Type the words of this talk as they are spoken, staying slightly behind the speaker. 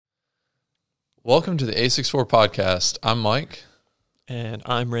Welcome to the A64 podcast. I'm Mike. And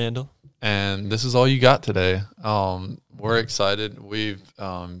I'm Randall. And this is all you got today. We're excited. We've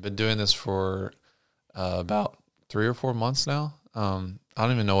been doing this for about 3 or 4 months now. I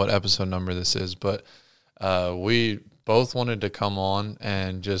don't even know what episode number this is, but we both wanted to come on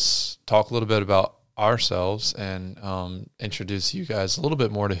and just talk a little bit about ourselves and introduce you guys a little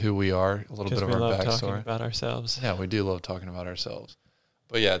bit more to who we are, a little bit of our backstory. Talking about ourselves. Yeah, we do love talking about ourselves.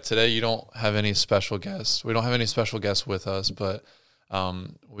 But yeah, today you don't have any special guests. We don't have any special guests with us, but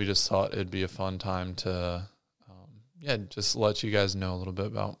we just thought it'd be a fun time to, just let you guys know a little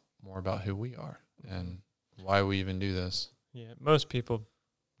bit more about who we are and why we even do this. Yeah, most people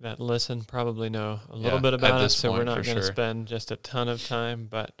that listen probably know a little bit about us, so we're not going to spend just a ton of time,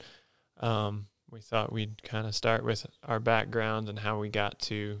 but we thought we'd kind of start with our background and how we got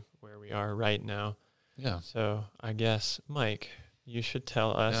to where we are right now. Yeah. So I guess, Mike, you should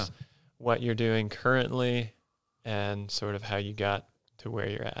tell us what you're doing currently and sort of how you got to where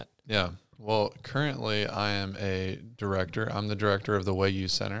you're at. Yeah. Well, currently I am a director. I'm the director of the Way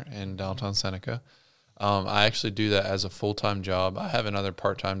Youth Center in downtown Seneca. I actually do that as a full-time job. I have another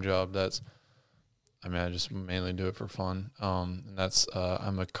part-time job I just mainly do it for fun. And that's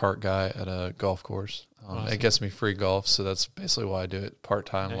I'm a cart guy at a golf course. Awesome. It gets me free golf, so that's basically why I do it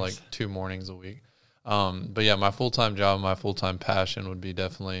part-time, Nice. like 2 mornings a week. But yeah, my full-time job, my full-time passion would be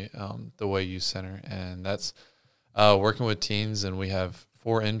definitely the Way Youth Center, and that's working with teens. And we have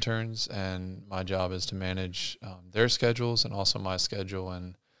 4 interns, and my job is to manage their schedules and also my schedule.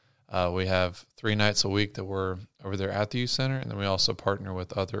 And we have 3 nights a week that we're over there at the youth center, and then we also partner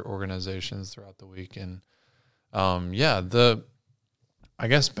with other organizations throughout the week. And I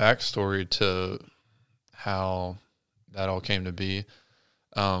guess backstory to how that all came to be.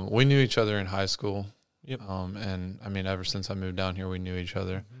 We knew each other in high school. Yep. And I mean, ever since I moved down here, we knew each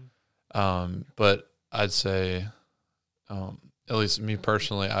other. Mm-hmm. But I'd say, at least me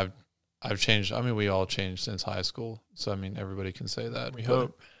personally, I've changed. I mean, we all changed since high school. So, I mean, everybody can say that. We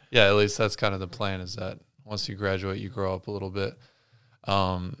hope. Yeah, at least that's kind of the plan, is that once you graduate, you grow up a little bit.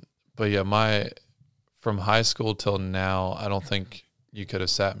 But yeah, from high school till now, I don't think you could have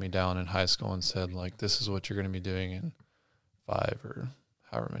sat me down in high school and said, like, this is what you're going to be doing in 5 or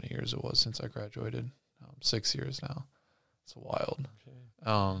however many years it was since I graduated. 6 years now. It's wild.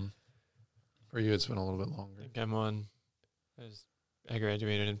 Okay. For you, it's been a little bit longer. I think I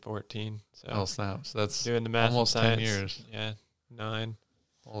graduated in 14. So Oh, snap. So that's doing the math almost and 10 science. years. Yeah, 9.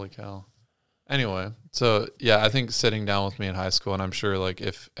 Holy cow. Anyway, so yeah, I think sitting down with me in high school, and I'm sure like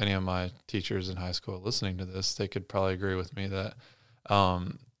if any of my teachers in high school are listening to this, they could probably agree with me that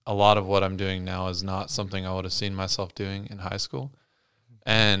a lot of what I'm doing now is not something I would have seen myself doing in high school.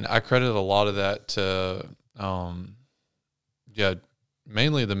 And I credit a lot of that to,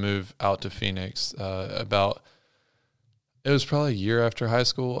 mainly the move out to Phoenix. It was probably a year after high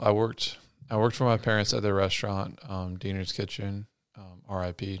school. I worked for my parents at their restaurant, Diener's Kitchen,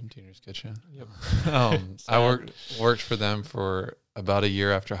 R.I.P. Diener's Kitchen. Yep. I worked for them for about a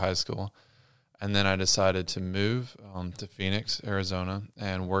year after high school, and then I decided to move to Phoenix, Arizona,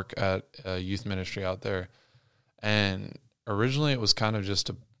 and work at a youth ministry out there. And originally, it was kind of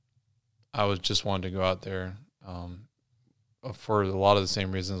I was just wanting to go out there for a lot of the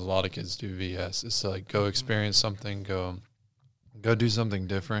same reasons a lot of kids do VS. It's to like go experience something, go do something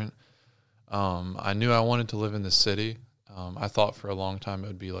different. I knew I wanted to live in the city. I thought for a long time it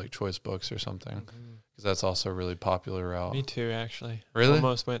would be like Choice Books or something, because that's also a really popular route. Me too, actually. Really?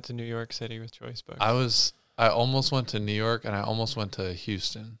 Almost went to New York City with Choice Books. I almost went to New York, and I almost went to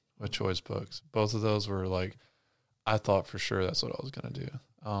Houston with Choice Books. Both of those were like, I thought for sure that's what I was going to do.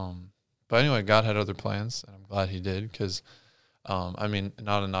 But anyway, God had other plans, and I'm glad he did, because, I mean,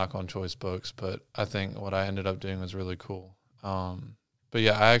 not a knock on Choice Books, but I think what I ended up doing was really cool. But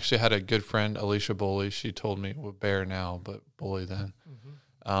yeah, I actually had a good friend, Alicia Boley. She told me, well, Bear now, but Boley then.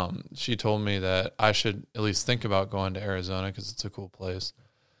 She told me that I should at least think about going to Arizona because it's a cool place.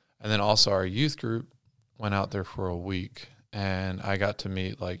 And then also our youth group went out there for a week, and I got to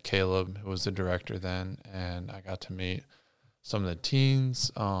meet like Caleb, who was the director then, and I got to meet some of the teens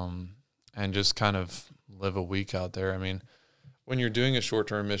and just kind of live a week out there. I mean, when you're doing a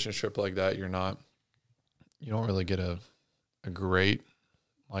short-term mission trip like that, you don't really get a great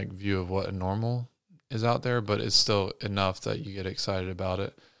like view of what a normal is out there, but it's still enough that you get excited about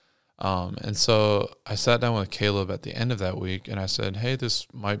it. And so I sat down with Caleb at the end of that week, and I said, hey, this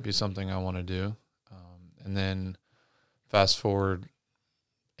might be something I want to do. And then fast forward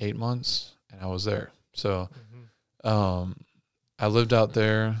 8 months, and I was there. So I lived out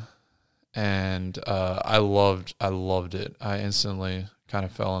there, and I loved it. I instantly kind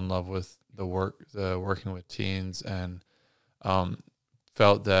of fell in love with working with teens, and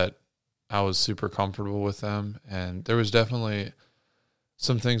felt that I was super comfortable with them. And there was definitely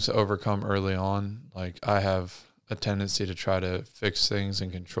some things to overcome early on. Like, I have a tendency to try to fix things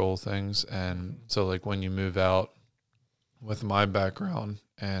and control things. And so, like, when you move out with my background,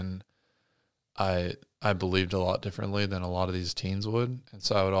 and I believed a lot differently than a lot of these teens would. And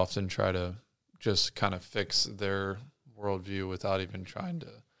so I would often try to just kind of fix their worldview without even trying to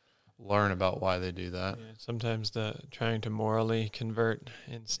learn about why they do that. Yeah, sometimes trying to morally convert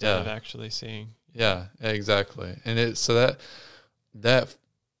instead of actually seeing. Yeah, exactly. And that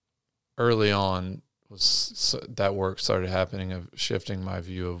early on that work started happening, of shifting my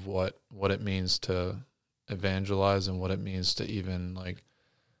view of what it means to evangelize and what it means to even like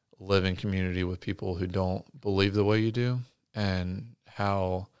live in community with people who don't believe the way you do, and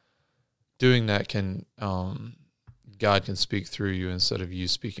how doing that can God can speak through you instead of you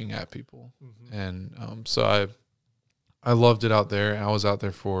speaking at people. Mm-hmm. And so I loved it out there. I was out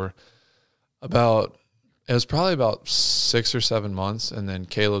there for it was probably about 6 or 7 months, and then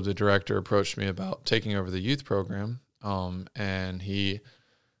Caleb, the director, approached me about taking over the youth program, and it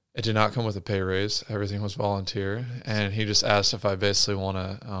did not come with a pay raise. Everything was volunteer. And he just asked if I basically want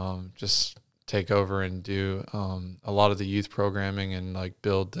to just take over and do a lot of the youth programming and like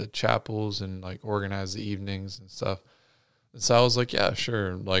build the chapels and like organize the evenings and stuff. And so I was like, yeah,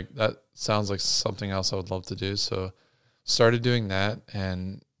 sure. Like, that sounds like something else I would love to do. So started doing that,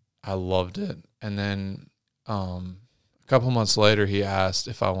 and I loved it. And then a couple months later, he asked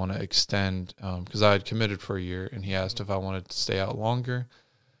if I want to extend, because I had committed for a year, and he asked if I wanted to stay out longer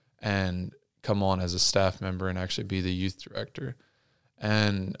and come on as a staff member and actually be the youth director.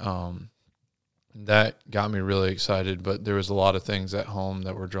 And that got me really excited, but there was a lot of things at home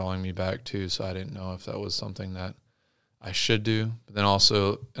that were drawing me back too, so I didn't know if that was something that I should do. But then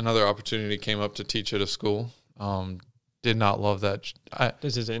also another opportunity came up to teach at a school. Did not love that.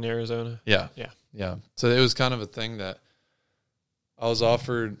 This is in Arizona? Yeah. So it was kind of a thing that I was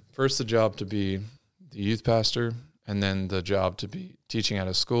offered first the job to be the youth pastor, and then the job to be teaching at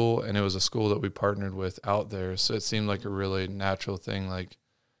a school. And it was a school that we partnered with out there. So it seemed like a really natural thing. Like,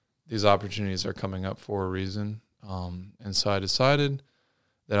 these opportunities are coming up for a reason. And so I decided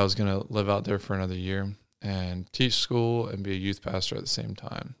that I was going to live out there for another year and teach school and be a youth pastor at the same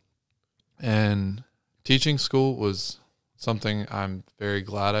time. And teaching school was something I'm very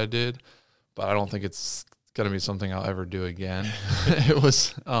glad I did, but I don't think it's going to be something I'll ever do again. It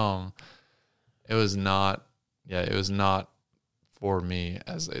was not for me,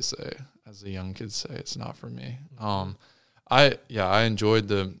 as they say, as the young kids say. It's not for me. I enjoyed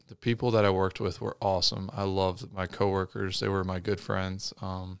the people that I worked with were awesome. I loved my coworkers. They were my good friends.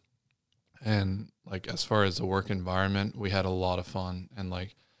 And like, as far as the work environment, we had a lot of fun, and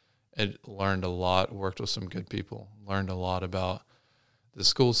like, it learned a lot, worked with some good people, learned a lot about the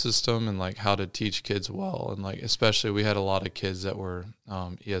school system and like how to teach kids well. And like, especially we had a lot of kids that were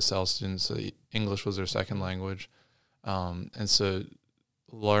ESL students, so English was their second language. And so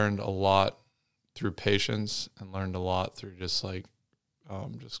learned a lot through patience, and learned a lot through just like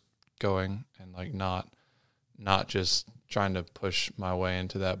just going and like not just trying to push my way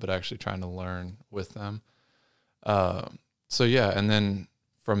into that, but actually trying to learn with them. So yeah, and then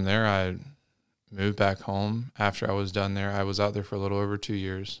from there I moved back home after I was done there. I was out there for a little over 2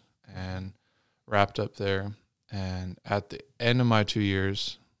 years and wrapped up there. And at the end of my 2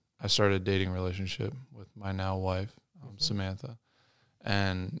 years, I started a dating relationship with my now wife, Samantha,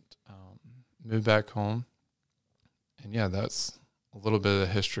 and moved back home. And yeah, that's a little bit of the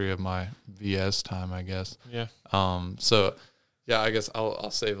history of my VS time, I guess. Yeah. So yeah, I guess I'll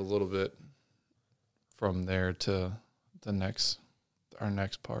save a little bit from there to our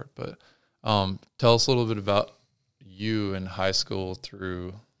next part. But tell us a little bit about you in high school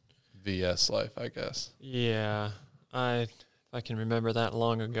through VS life, I guess. Yeah, I can remember that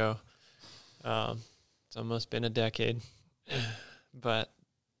long ago. It's almost been a decade. But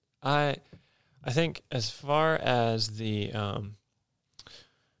I think as far as the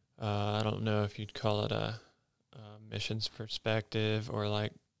I don't know if you'd call it a missions perspective or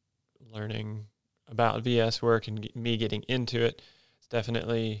like learning about VS work and me getting into it. It's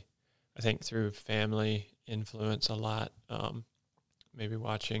definitely, I think, through family influence a lot. Maybe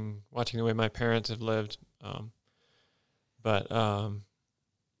watching the way my parents have lived. But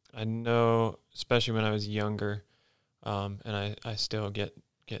I know, especially when I was younger, and I still get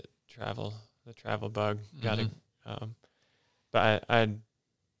the travel bug. Mm-hmm. But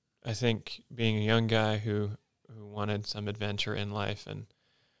I think being a young guy who wanted some adventure in life, and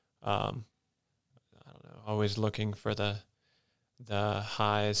I don't know, always looking for the the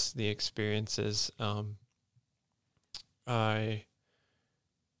highs, the experiences. I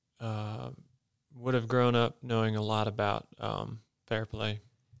would have grown up knowing a lot about Fair Play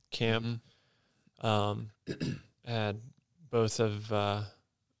Camp. Had both of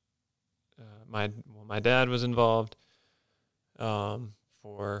my dad was involved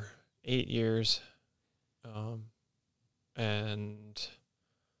for 8 years, and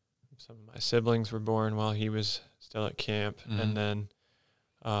some of my siblings were born while he was still at camp, and then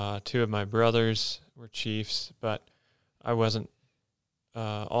 2 of my brothers were chiefs, but I wasn't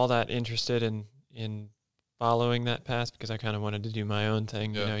all that interested in following that path because I kind of wanted to do my own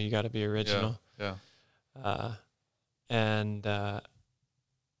thing. You know, you got to be original. And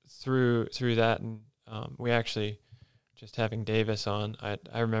through that, and we actually, just having Davis on,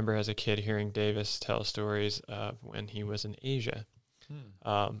 I remember as a kid hearing Davis tell stories of when he was in Asia.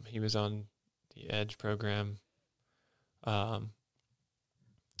 He was on the EDGE program. I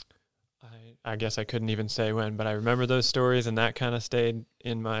guess I couldn't even say when, but I remember those stories, and that kind of stayed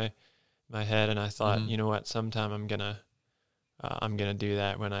in my head. And I thought, you know what, sometime I'm gonna do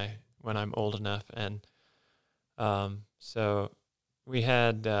that when I'm old enough. And so we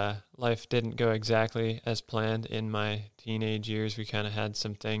had life didn't go exactly as planned in my teenage years. We kind of had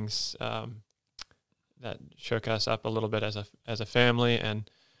some things that shook us up a little bit as a family, and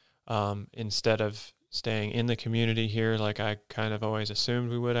instead of staying in the community here like I kind of always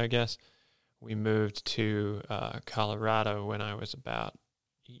assumed we would, I guess, we moved to Colorado when I was about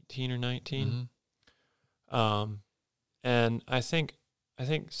 18 or 19. And I think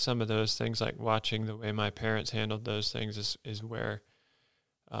some of those things, like watching the way my parents handled those things, is where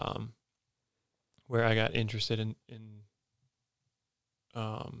I got interested in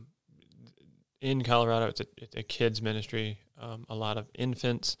Colorado. It's a kids ministry, a lot of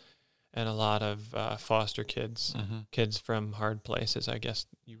infants and a lot of foster kids, kids from hard places, I guess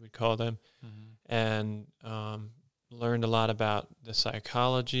you would call them, and learned a lot about the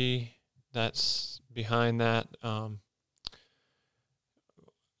psychology that's behind that.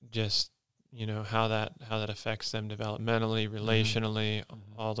 Just, you know, how that affects them developmentally, relationally,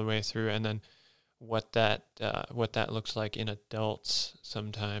 all the way through, and then what that looks like in adults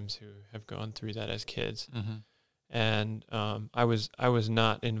sometimes who have gone through that as kids. And I was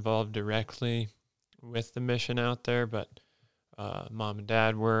not involved directly with the mission out there, but mom and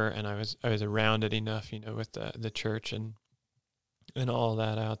dad were, and I was around it enough, you know, with the church and all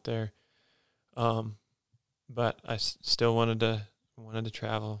that out there. But I still wanted to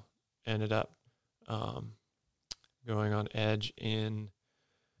travel. Ended up going on EDGE in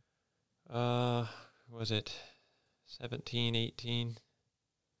was it 17, 18?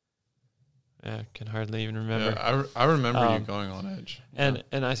 I can hardly even remember. Yeah, I remember you going on EDGE. And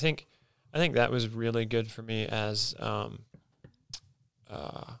I think that was really good for me, as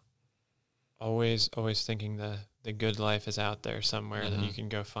always thinking the good life is out there somewhere, that you can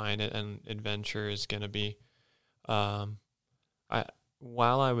go find it, and adventure is going to be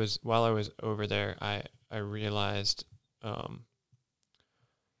while I was over there, I realized I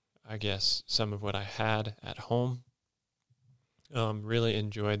guess some of what I had at home. Really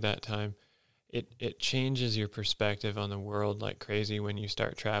enjoyed that time. It changes your perspective on the world like crazy when you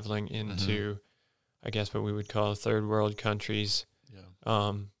start traveling into, I guess, what we would call third world countries.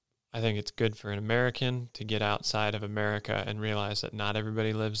 Yeah. I think it's good for an American to get outside of America and realize that not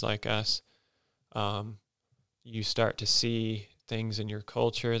everybody lives like us. You start to see things in your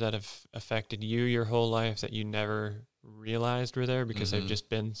culture that have affected you your whole life that you never realized were there because they've just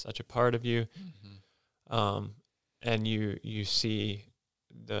been such a part of you. And you see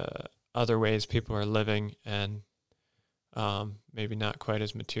the other ways people are living, and maybe not quite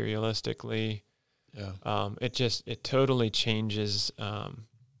as materialistically. Yeah. It totally changes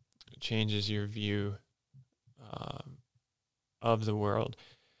your view of the world.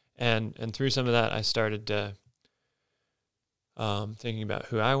 And through some of that, I started to thinking about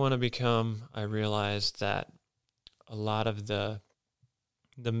who I want to become. I realized that a lot of the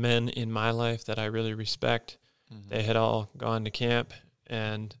men in my life that I really respect, they had all gone to camp,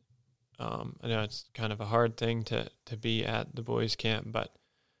 and I know it's kind of a hard thing to be at the boys' camp, but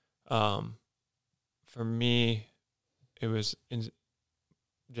for me, it was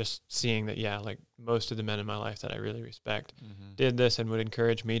just seeing that, like most of the men in my life that I really respect did this and would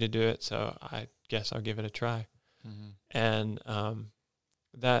encourage me to do it, so I guess I'll give it a try. And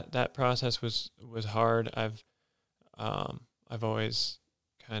that process was hard. I've always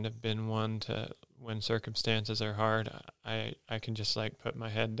kind of been one to, when circumstances are hard, I can just like put my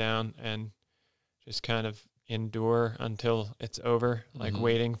head down and just kind of endure until it's over, like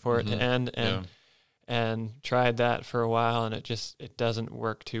waiting for it to end. and tried that for a while, and it doesn't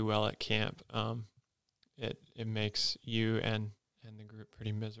work too well at camp. It makes you and the group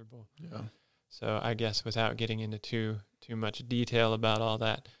pretty miserable. Yeah. So I guess without getting into too much detail about all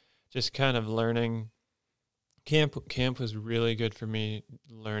that, just kind of learning. Camp was really good for me,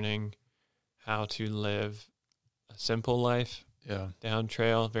 learning how to live a simple life. Yeah. Down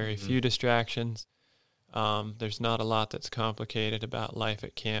trail, very few distractions. There's not a lot that's complicated about life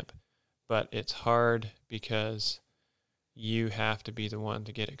at camp, but it's hard because you have to be the one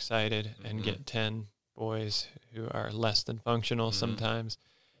to get excited and get 10 boys who are less than functional sometimes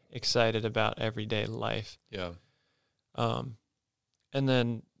excited about everyday life. Yeah. And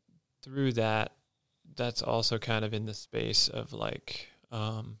then through that, that's also kind of in the space of like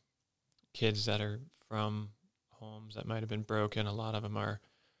kids that are from homes that might have been broken. A lot of them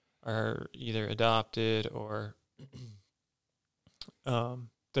are either adopted or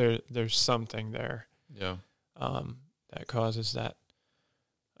there's something there. Yeah. That causes that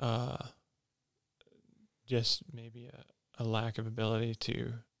just maybe a lack of ability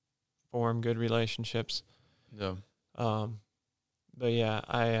to form good relationships. Yeah. But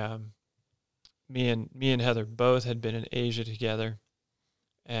yeah, me and Heather both had been in Asia together,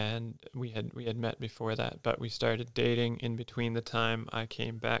 and we had met before that, but we started dating in between the time I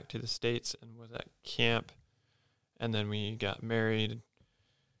came back to the States and was at camp, and then we got married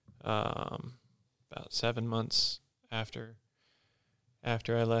about 7 months after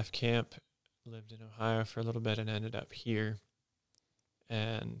I left camp. Lived in Ohio for a little bit and ended up here.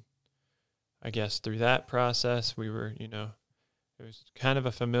 And I guess through that process, we were, it was kind of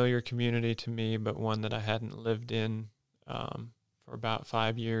a familiar community to me, but one that I hadn't lived in for about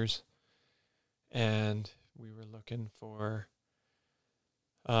 5 years. And we were looking for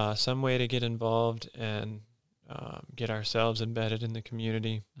some way to get involved and get ourselves embedded in the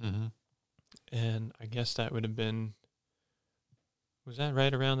community. Mm-hmm. And I guess that would have been, was that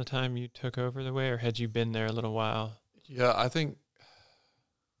right around the time you took over the way, or had you been there a little while? Yeah, I think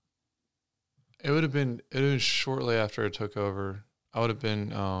it would have been shortly after I took over. I would have been,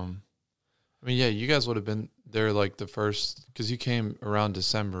 you guys would have been there like the first, because you came around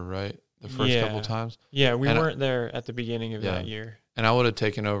December, right? The first couple times? Yeah, we weren't there at the beginning of that year. And I would have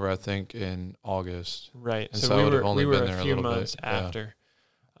taken over, I think, in August. Right. And so we were a few months after.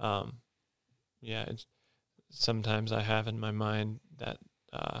 It's, sometimes I have in my mind that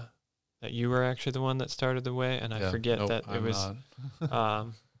you were actually the one that started the way, and I forget that it was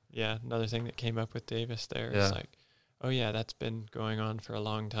another thing that came up with Davis there. It's like, oh yeah, that's been going on for a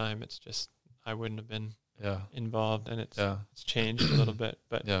long time. It's just I wouldn't have been involved, and it's changed a little bit.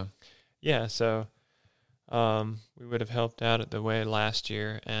 But so we would have helped out at the way last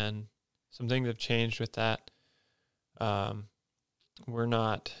year, and some things have changed with that. We're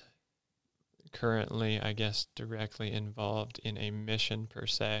not currently, I guess, directly involved in a mission per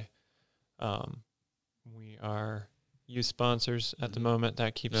se. We are youth sponsors at the moment.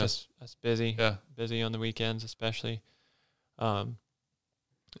 That keeps us busy, busy on the weekends especially. And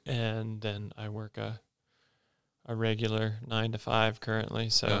then I work a regular 9 to 5 currently.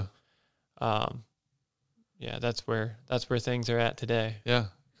 So, that's where things are at today. Yeah,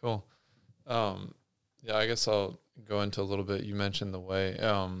 cool. I guess I'll go into a little bit. You mentioned the way.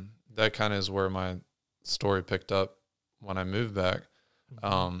 That kind of is where my story picked up when I moved back.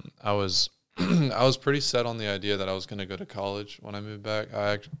 I was pretty set on the idea that I was going to go to college when I moved back.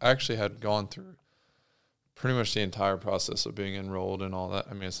 I actually had gone through pretty much the entire process of being enrolled and all that.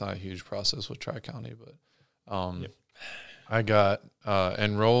 I mean, it's not a huge process with Tri-County, but I got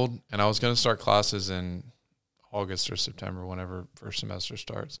enrolled, and I was going to start classes in August or September, whenever first semester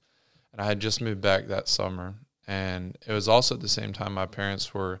starts. And I had just moved back that summer, and it was also at the same time my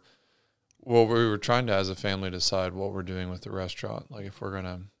parents were, we were trying to, as a family, decide what we're doing with the restaurant, like if we're going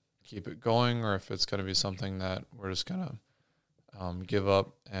to keep it going or if it's going to be something that we're just going to give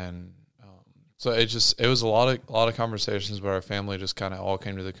up. And so it was a lot of conversations, but our family just kind of all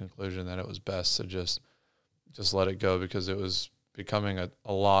came to the conclusion that it was best to just let it go, because it was becoming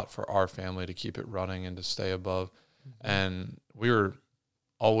a lot for our family to keep it running and to stay above. Mm-hmm. And we were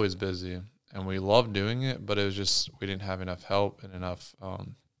always busy, and we loved doing it, but it was just, we didn't have enough help and enough,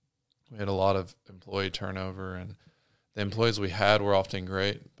 we had a lot of employee turnover, and the employees we had were often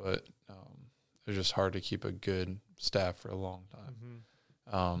great, but it was just hard to keep a good staff for a long time.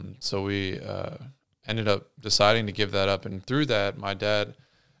 Mm-hmm. So we ended up deciding to give that up, and through that, my dad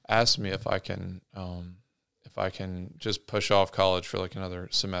asked me if I can just push off college for like another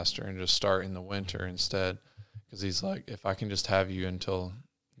semester and just start in the winter instead, because he's like, if I can just have you until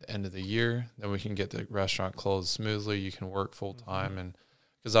the end of the year, then we can get the restaurant closed smoothly. You can work full time and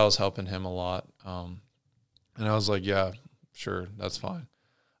because I was helping him a lot. And I was like, yeah, sure, that's fine.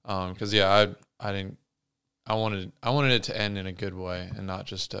 Because I wanted it to end in a good way and not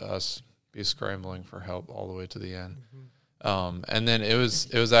just to us be scrambling for help all the way to the end. Mm-hmm. And then it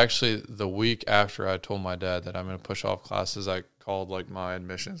was actually the week after I told my dad that I'm going to push off classes. I called like my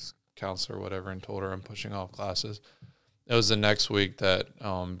admissions counselor or whatever and told her I'm pushing off classes. It was the next week that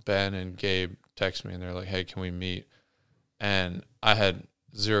Ben and Gabe texted me and they're like, hey, can we meet? And I had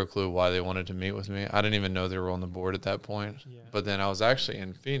zero clue why they wanted to meet with me. I didn't even know they were on the board at that point. Yeah. But then I was actually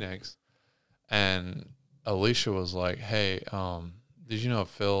in Phoenix, and Alicia was like, hey, did you know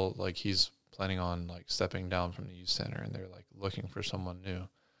Phil, like, he's planning on, like, stepping down from the youth center, and they're, like, looking for someone new.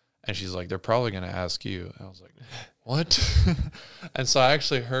 And she's like, they're probably going to ask you. And I was like, what? And so I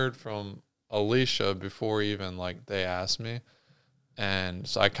actually heard from Alicia before even, like, they asked me. And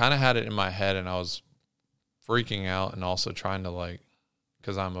so I kind of had it in my head, and I was freaking out and also trying to, like,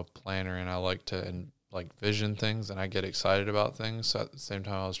 because I'm a planner and I like to vision things and I get excited about things. So at the same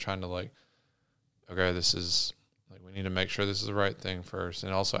time, I was trying to like, okay, this is like, we need to make sure this is the right thing first.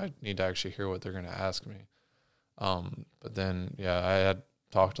 And also I need to actually hear what they're going to ask me. But then, yeah, I had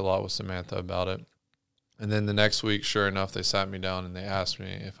talked a lot with Samantha about it. And then the next week, sure enough, they sat me down and they asked me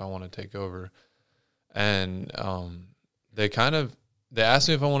if I want to take over. And they asked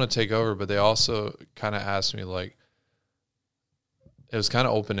me if I want to take over, but they also kind of asked me like, it was kind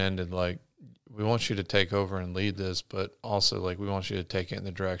of open-ended, like, we want you to take over and lead this, but also, like, we want you to take it in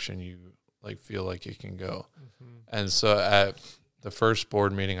the direction you, like, feel like it can go. Mm-hmm. And so at the first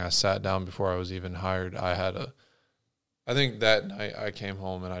board meeting I sat down before I was even hired, I think that night I came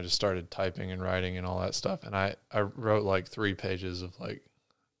home and I just started typing and writing and all that stuff. And I wrote, like, 3 pages of, like,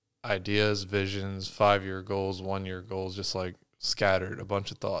 ideas, visions, 5-year goals, 1-year goals, just, like, scattered, a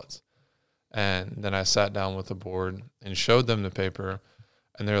bunch of thoughts. And then I sat down with the board and showed them the paper,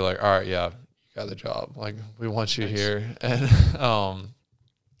 and they're like, all right, yeah, you got the job. Like, we want you here. And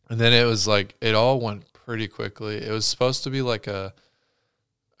then it was like, it all went pretty quickly. It was supposed to be like a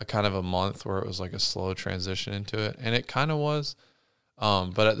kind of a month where it was like a slow transition into it. And it kind of was.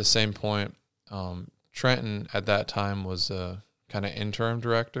 But at the same point, Trenton at that time was a kind of interim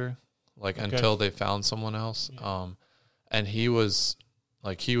director, like until they found someone else. Yeah. And he was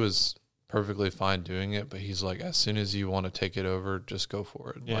perfectly fine doing it, but he's like, as soon as you want to take it over, just go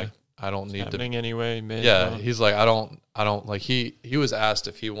for it. Yeah. Like, I don't need happening anyway. Man. Yeah. He's like, I don't like, he was asked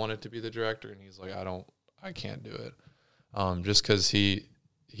if he wanted to be the director, and he's like, I can't do it. Just cause he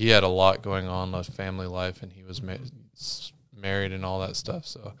had a lot going on, a family life, and he was married and all that stuff.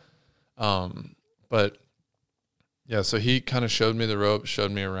 So, but yeah, so he kind of showed me the ropes,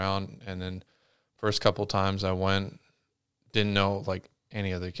 showed me around. And then first couple times I went, didn't know like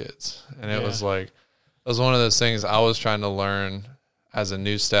any other kids. And it was like, it was one of those things I was trying to learn as a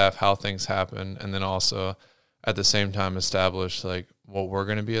new staff, how things happen. And then also at the same time establish like what we're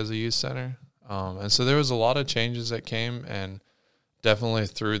going to be as a youth center. And so there was a lot of changes that came, and definitely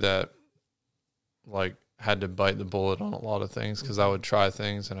through that, like, had to bite the bullet on a lot of things, because I would try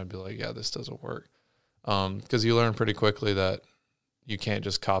things and I'd be like, yeah, this doesn't work. Because you learn pretty quickly that you can't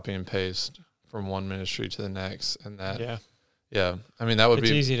just copy and paste from one ministry to the next. And that, yeah. I mean, it's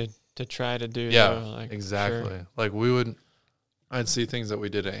easy to try to do. Yeah, though, like, exactly. Sure. Like I'd see things that we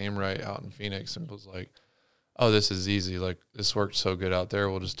did at Aimright out in Phoenix and was like, oh, this is easy. Like, this worked so good out there.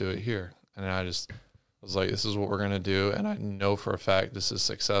 We'll just do it here. And I just was like, this is what we're going to do. And I know for a fact this is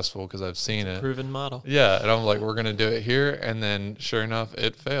successful because I've seen it. Proven model. Yeah. And I'm like, we're going to do it here. And then sure enough,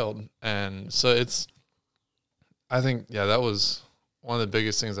 it failed. And so I think, that was one of the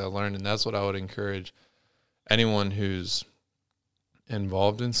biggest things I learned. And that's what I would encourage anyone who's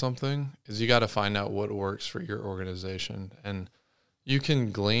involved in something, is you got to find out what works for your organization. And you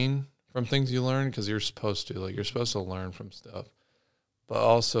can glean from things you learn because you're supposed to. Like, you're supposed to learn from stuff. But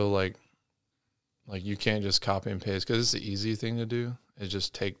also, like you can't just copy and paste, because it's the easy thing to do, is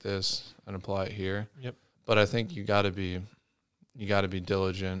just take this and apply it here. Yep. But I think you got to be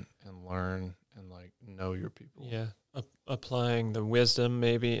diligent and learn and like know your people. Yeah, applying the wisdom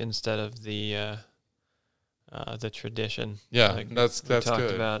maybe instead of the tradition. Yeah, like that's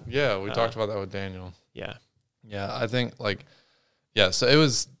good. About, we talked about that with Daniel. Yeah. I think so it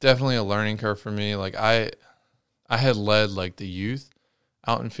was definitely a learning curve for me. Like I had led like the youth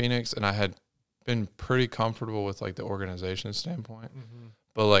out in Phoenix, and I had been pretty comfortable with like the organization standpoint. Mm-hmm.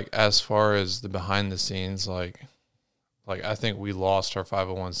 But like as far as the behind the scenes, like I think we lost our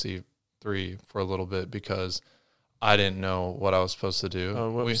 501c3 for a little bit because I didn't know what I was supposed to do.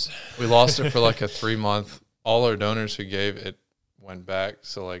 Oh, whoops. We lost it for like a 3-month. All our donors who gave it went back.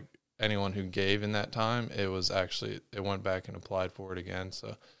 So like anyone who gave in that time, it went back and applied for it again.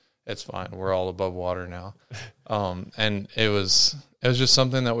 So it's fine. We're all above water now. And it was just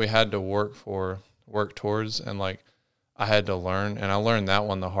something that we had to work towards. And like, I had to learn, and I learned that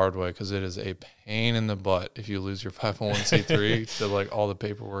one the hard way, because it is a pain in the butt if you lose your 501c3 to like all the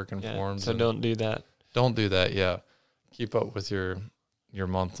paperwork and forms. So don't do that. Don't do that. Yeah. Keep up with your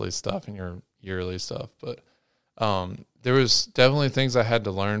monthly stuff and your yearly stuff. But there was definitely things I had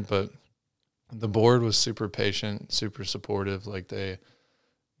to learn, but the board was super patient, super supportive. Like they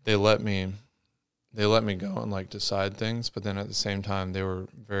let me go and like decide things, but then at the same time they were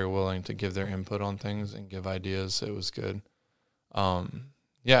very willing to give their input on things and give ideas. It was good.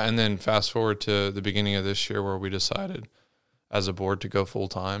 Yeah, and then fast forward to the beginning of this year where we decided as a board to go full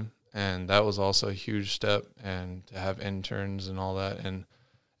time, and that was also a huge step, and to have interns and all that, and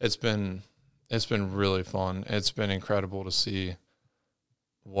it's been really fun. It's been incredible to see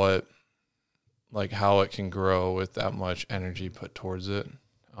how it can grow with that much energy put towards it.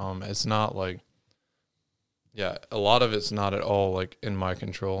 It's not like, yeah, a lot of it's not at all like in my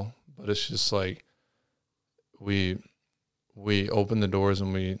control, but it's just like we open the doors,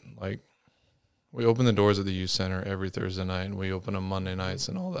 and we open the doors of the youth center every Thursday night, and we open them Monday nights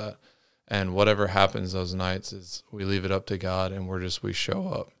and all that. And whatever happens those nights is we leave it up to God, and we show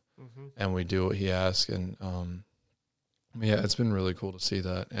up and we do what he asks. And yeah, it's been really cool to see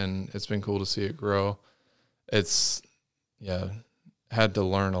that, and it's been cool to see it grow. It's had to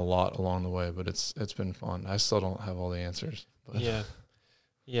learn a lot along the way, but it's been fun. I still don't have all the answers. But.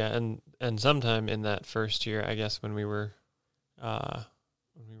 Yeah, and sometime in that first year, I guess when we were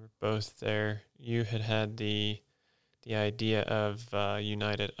both there, you had the idea of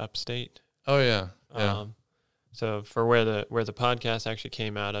United Upstate. Oh yeah. So for where the podcast actually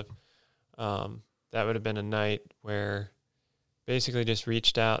came out of, that would have been a night where basically just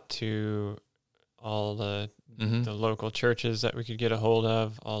reached out to all the local churches that we could get a hold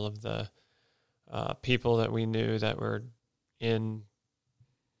of, all of the people that we knew that were in,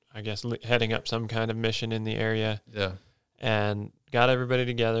 I guess, heading up some kind of mission in the area. Yeah. And got everybody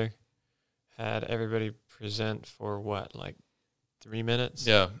together, had everybody present for like 3 minutes?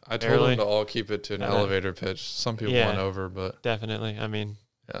 Yeah. I told them to all keep it to an elevator pitch. Some people went over, but. Definitely. I mean.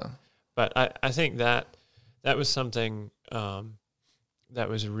 Yeah. But I think that was something that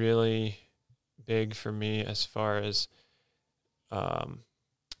was really big for me, as far as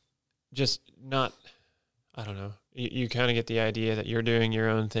just not, I don't know, you kind of get the idea that you're doing your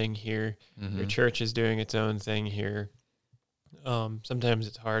own thing here. Your church is doing its own thing here. Sometimes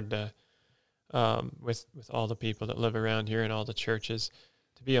it's hard to, with all the people that live around here and all the churches,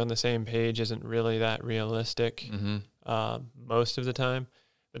 to be on the same page isn't really that realistic most of the time.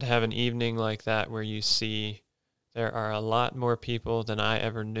 But to have an evening like that where you see there are a lot more people than I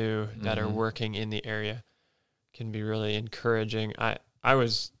ever knew that are working in the area can be really encouraging. I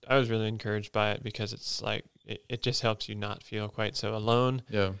was really encouraged by it, because it's like it just helps you not feel quite so alone.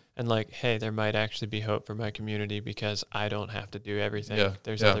 Yeah. And like, hey, there might actually be hope for my community, because I don't have to do everything. Yeah.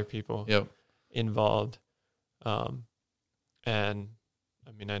 There's other people involved. And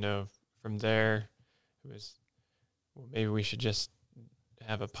I mean, I know from there it was, well, maybe we should just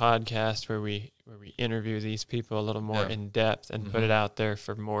have a podcast where we interview these people a little more in depth and put it out there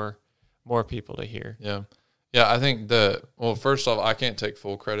for more people to hear. Yeah. Yeah, I think first off, I can't take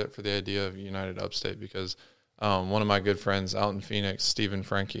full credit for the idea of United Upstate, because one of my good friends out in Phoenix, Stephen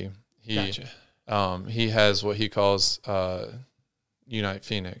Frankie, he has what he calls Unite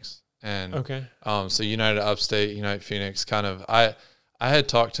Phoenix. And so United Upstate, Unite Phoenix, kind of, I had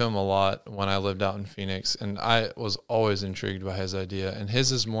talked to him a lot when I lived out in Phoenix, and I was always intrigued by his idea. And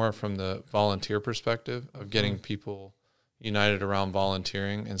his is more from the volunteer perspective of getting people united around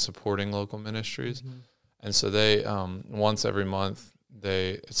volunteering and supporting local ministries. And so they, once every month,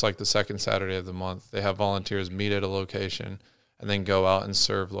 it's like the second Saturday of the month, they have volunteers meet at a location and then go out and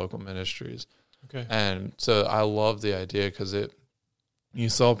serve local ministries. Okay. And so I love the idea, because you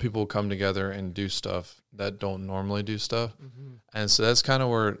saw people come together and do stuff that don't normally do stuff. And so that's kind of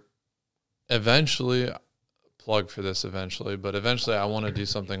where eventually I want to do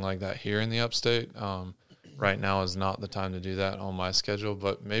something like that here in the Upstate. Right now is not the time to do that on my schedule,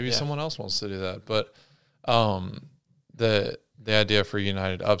 but maybe someone else wants to do that. But the idea for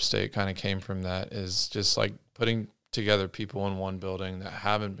United Upstate kind of came from that, is just like putting together people in one building that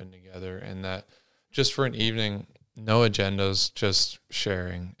haven't been together, and that just for an evening, no agendas, just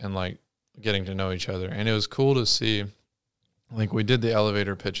sharing and like getting to know each other. And it was cool to see, like, we did the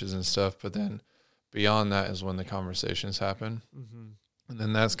elevator pitches and stuff, but then beyond that is when the conversations happen. And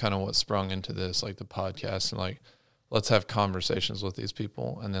then that's kind of what sprung into this, like the podcast, and like let's have conversations with these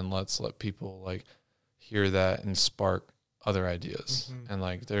people, and then let's let people like hear that and spark other ideas. Mm-hmm. And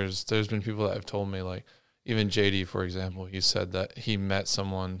like there's been people that have told me, like even JD, for example, he said that he met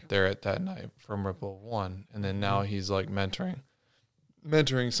someone there at that night from Ripple of One, and then now he's like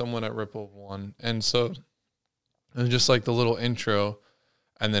mentoring someone at Ripple of One. And so it was just like the little intro,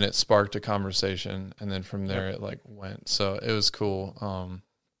 and then it sparked a conversation, and then from there it like went. So it was cool.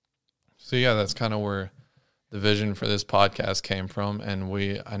 So yeah, that's kind of where the vision for this podcast came from. And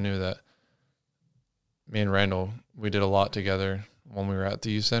I knew that me and Randall, we did a lot together when we were at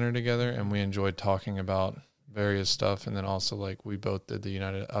the youth center together, and we enjoyed talking about various stuff. And then also like we both did the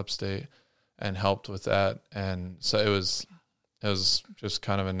United Upstate and helped with that. And so it was just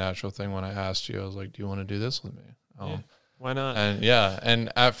kind of a natural thing. When I asked you, I was like, do you want to do this with me? Why not?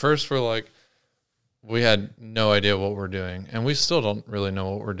 And at first we had no idea what we're doing, and we still don't really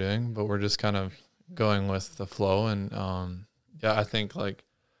know what we're doing, but we're just kind of going with the flow. And I think like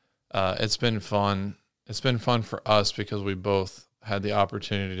it's been fun. It's been fun for us because we both had the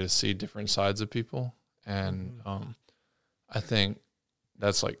opportunity to see different sides of people, and I think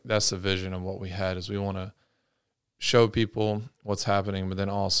that's the vision of what we had, is we want to show people what's happening, but then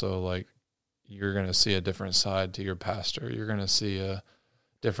also like you're going to see a different side to your pastor. You're going to see a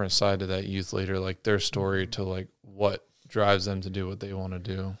different side to that youth leader, like their story to like what drives them to do what they want to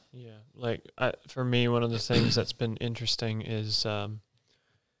do. Yeah. Like for me, one of the things that's been interesting is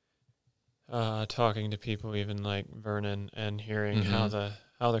talking to people, even like Vernon, and hearing how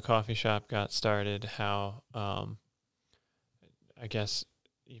the coffee shop got started, how I guess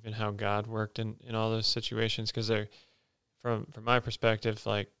even how God worked in all those situations, because they're from my perspective,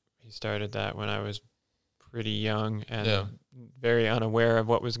 like he started that when I was pretty young and very unaware of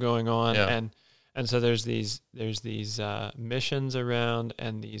what was going on, and so there's these missions around,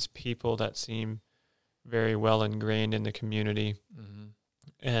 and these people that seem very well ingrained in the community,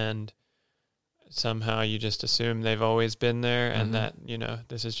 and somehow you just assume they've always been there, and that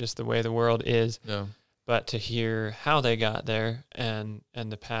this is just the way the world is. Yeah. But to hear how they got there and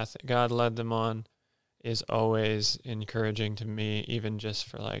the path that God led them on is always encouraging to me, even just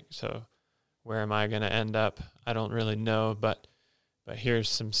for like, so where am I going to end up? I don't really know, but here's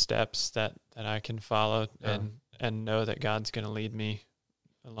some steps that I can follow and know that God's going to lead me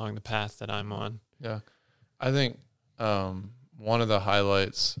along the path that I'm on. Yeah. I think one of the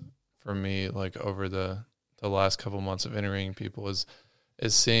highlights for me, like over the last couple months of interviewing people, is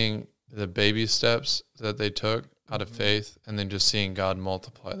seeing the baby steps that they took out of faith, and then just seeing God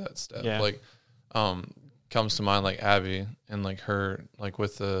multiply that step. Yeah. Like, comes to mind like Abby and like her, like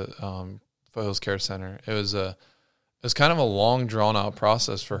with the Foothills Care Center. It was kind of a long, drawn out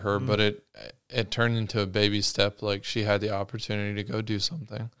process for her, but it turned into a baby step. Like she had the opportunity to go do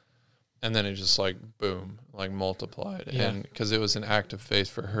something, and then it just like boom, like multiplied. Yeah. And because it was an act of faith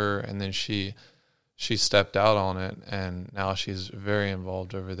for her, and then she stepped out on it, and now she's very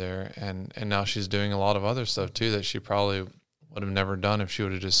involved over there, and now she's doing a lot of other stuff too that she probably would have never done if she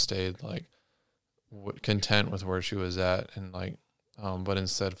would have just stayed like content with where she was at, and like but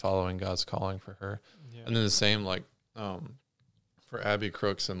instead following God's calling for her. Yeah. And then the same like for Abby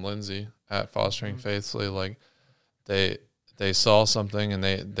Crooks and Lindsay at Fostering Faithfully, like they saw something, and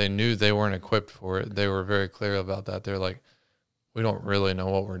they knew they weren't equipped for it. They were very clear about that. They're like, we don't really know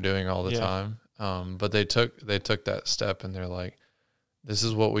what we're doing all the time. But they took that step, and they're like, this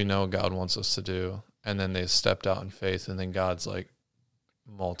is what we know God wants us to do. And then they stepped out in faith, and then God's like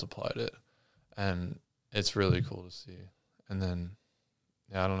multiplied it. And it's really cool to see. And then,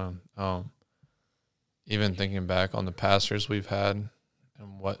 I don't know. Even thinking back on the pastors we've had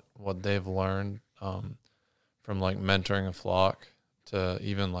and what they've learned, from like mentoring a flock to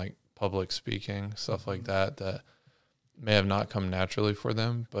even like public speaking, stuff like that may have not come naturally for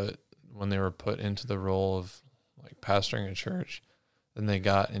them, but when they were put into the role of like pastoring a church, then they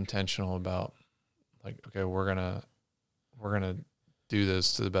got intentional about like, okay, we're gonna do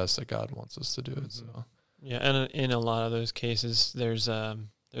this to the best that God wants us to do it. So yeah, and in a lot of those cases, there's a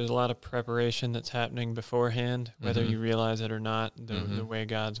lot of preparation that's happening beforehand, whether you realize it or not. The way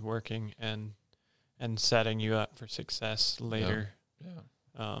God's working and setting you up for success later. Yeah.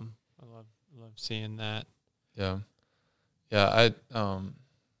 I love seeing that. Yeah.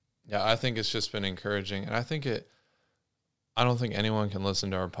 I think it's just been encouraging, and I don't think anyone can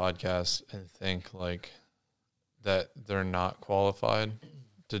listen to our podcast and think like that they're not qualified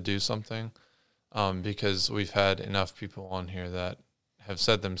to do something, because we've had enough people on here that have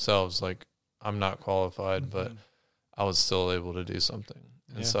said themselves like, I'm not qualified, but I was still able to do something.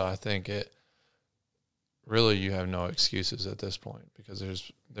 And so I think really you have no excuses at this point, because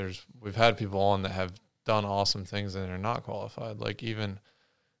we've had people on that have done awesome things and are not qualified. Like even,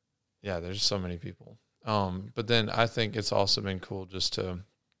 there's so many people. But then I think it's also been cool just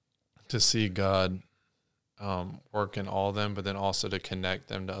to see God work in all of them, but then also to connect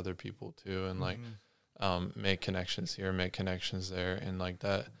them to other people too, and like make connections here, make connections there, and like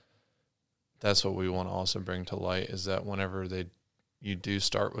that's what we want to also bring to light, is that whenever you do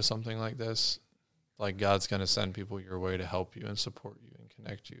start with something like this, like God's going to send people your way to help you and support you and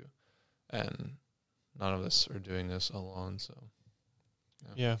connect you, and none of us are doing this alone. So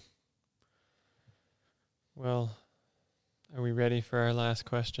yeah. Well, are we ready for our last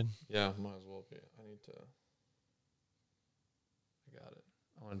question? Yeah, might as well be. I got it.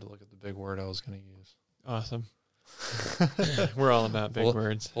 I wanted to look at the big word I was going to use. Awesome. We're all about big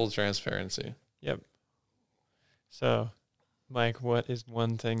words. Full transparency. Yep. So, Mike, what is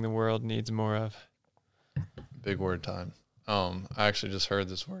one thing the world needs more of? Big word time. I actually just heard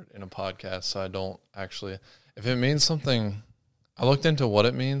this word in a podcast, so I don't actually, if it means something, I looked into what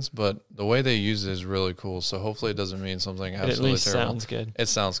it means, but the way they use it is really cool. So hopefully it doesn't mean something absolutely terrible. It at least sounds good. It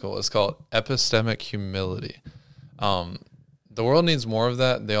sounds cool. It's called epistemic humility. The world needs more of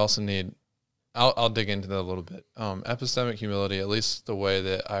that. They also need, I'll dig into that a little bit. Epistemic humility, at least the way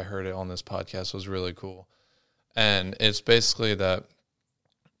that I heard it on this podcast, was really cool. And it's basically that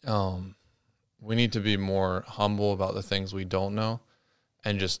we need to be more humble about the things we don't know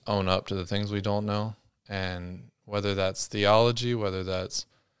and just own up to the things we don't know. And whether that's theology, whether that's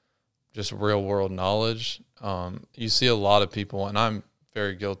just real world knowledge, you see a lot of people, and I'm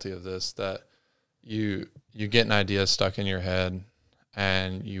very guilty of this, that you get an idea stuck in your head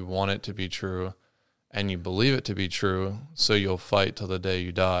and you want it to be true and you believe it to be true, so you'll fight till the day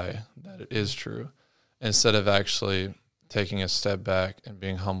you die that it is true, instead of actually taking a step back and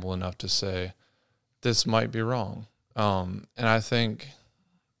being humble enough to say, this might be wrong. And I think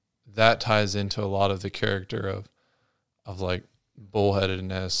that ties into a lot of the character of like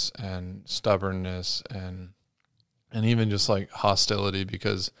bullheadedness and stubbornness and even just like hostility,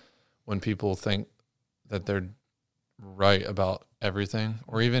 because when people think that they're right about everything,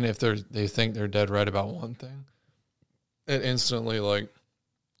 or even if they think they're dead right about one thing, it instantly, like,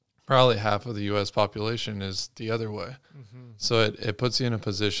 probably half of the U.S. population is the other way. Mm-hmm. So it puts you in a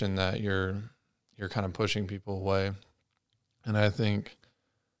position that you're kind of pushing people away. And I think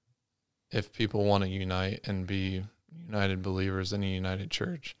if people want to unite and be united believers in a united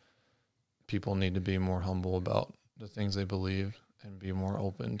church, people need to be more humble about the things they believe and be more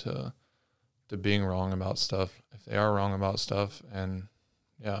open to being wrong about stuff if they are wrong about stuff. And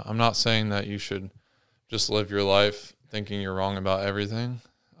I'm not saying that you should just live your life thinking you're wrong about everything,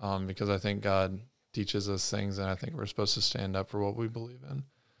 because I think God teaches us things, and I think we're supposed to stand up for what we believe in.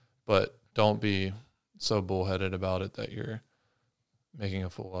 But don't be so bullheaded about it that you're making a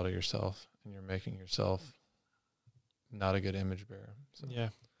fool out of yourself and you're making yourself not a good image bearer. So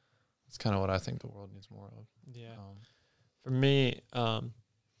that's kind of what I think the world needs more of. Yeah. For me, I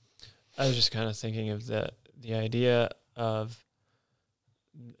was just kind of thinking of the idea of,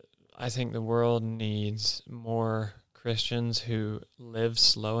 I think the world needs more Christians who live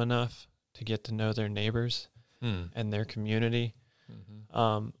slow enough to get to know their neighbors and their community.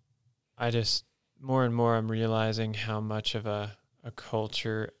 Mm-hmm. I just, more and more, I'm realizing how much of a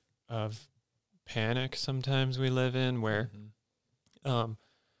culture of panic sometimes we live in, where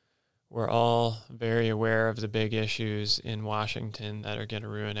we're all very aware of the big issues in Washington that are going to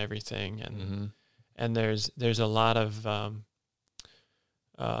ruin everything, and there's a lot of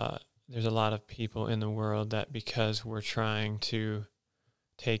people in the world that, because we're trying to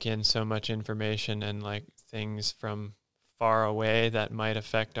take in so much information and like things from far away that might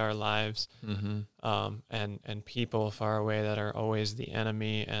affect our lives, and people far away that are always the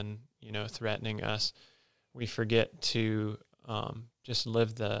enemy and, threatening us, we forget to just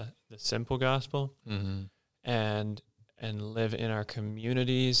live the simple gospel and live in our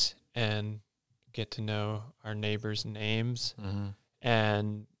communities and get to know our neighbors' names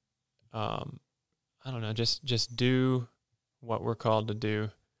and I don't know, just do what we're called to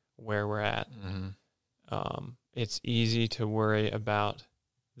do where we're at. It's easy to worry about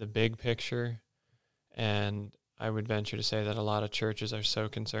the big picture, and I would venture to say that a lot of churches are so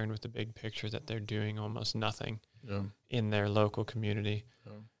concerned with the big picture that they're doing almost nothing in their local community.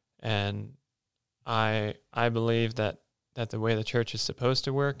 And I believe that the way the church is supposed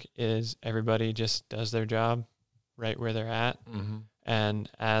to work is everybody just does their job right where they're at. And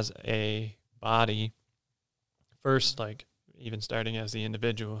as a body, first, like even starting as the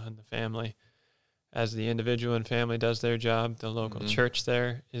individual and the family, as the individual and family does their job, the local church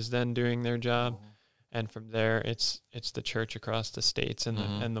there is then doing their job. And from there, it's the church across the states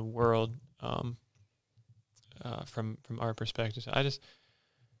and the world from our perspective.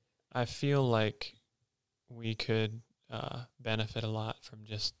 I feel like we could benefit a lot from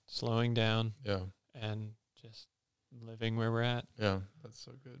just slowing down. Yeah. And just living where we're at. Yeah, that's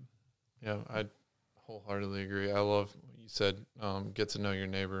so good. Yeah, I wholeheartedly agree. I love what you said, get to know your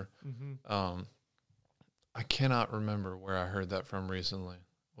neighbor. Mm-hmm. I cannot remember where I heard that from recently.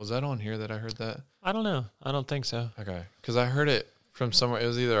 Was that on here that I heard that? I don't know. I don't think so. Okay, because I heard it from somewhere. It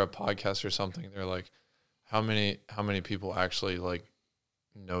was either a podcast or something. They're like, how many people actually like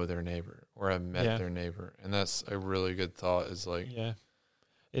know their neighbor or have met their neighbor? And that's a really good thought. Is like, yeah,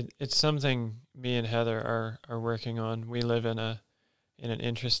 it's something me and Heather are working on. We live in an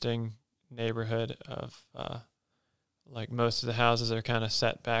interesting neighborhood of like most of the houses are kind of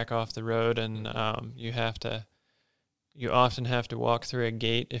set back off the road, and you often have to walk through a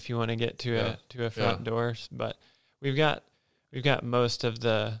gate if you want to get to a front door. But we've got most of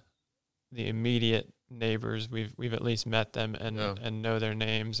the immediate neighbors. We've at least met them and know their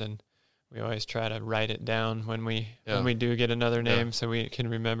names, and we always try to write it down when we do get another name so we can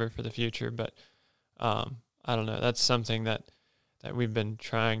remember for the future. But I don't know. That's something that we've been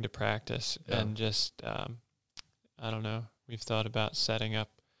trying to practice, and just I don't know. We've thought about setting up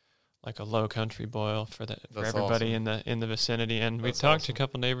like a low country boil for everybody awesome. in the vicinity, and we've talked to a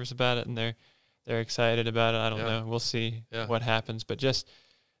couple neighbors about it, and they're excited about it. I don't know. We'll see what happens, but just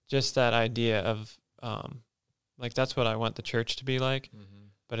that idea of like that's what I want the church to be like. Mm-hmm.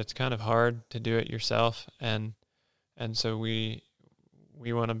 But it's kind of hard to do it yourself, and so we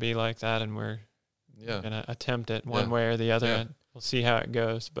want to be like that, and we're gonna attempt it one way or the other, and we'll see how it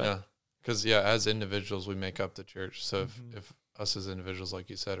goes. But because as individuals we make up the church. So if us as individuals, like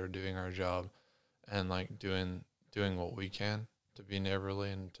you said, are doing our job and like doing what we can to be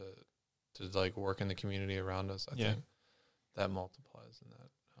neighborly and to like work in the community around us, I think that multiplies in that.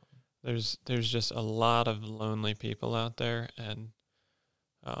 There's just a lot of lonely people out there, and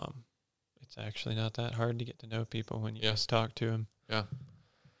it's actually not that hard to get to know people when you just talk to them. Yeah.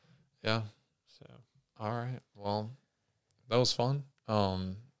 Yeah. So, all right. Well, that was fun.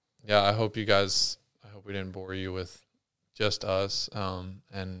 I hope we didn't bore you with just us.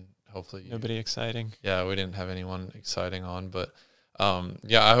 And hopefully nobody exciting. Yeah. We didn't have anyone exciting on, but,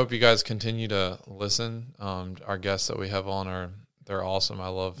 I hope you guys continue to listen. Our guests that we have on they're awesome.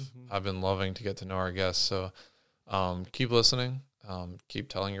 I've been loving to get to know our guests. So, keep listening. Keep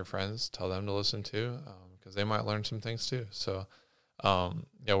telling your friends, tell them to listen too, because they might learn some things too. So,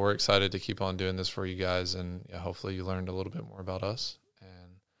 we're excited to keep on doing this for you guys, and hopefully you learned a little bit more about us.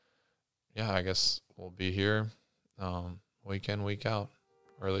 And I guess we'll be here week in, week out,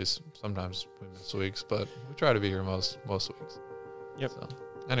 or at least sometimes we miss weeks, but we try to be here most weeks. Yep. So,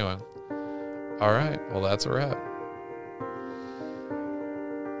 anyway, all right. Well, that's a wrap.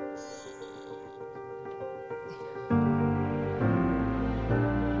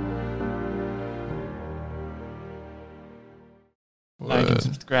 Like and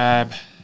subscribe.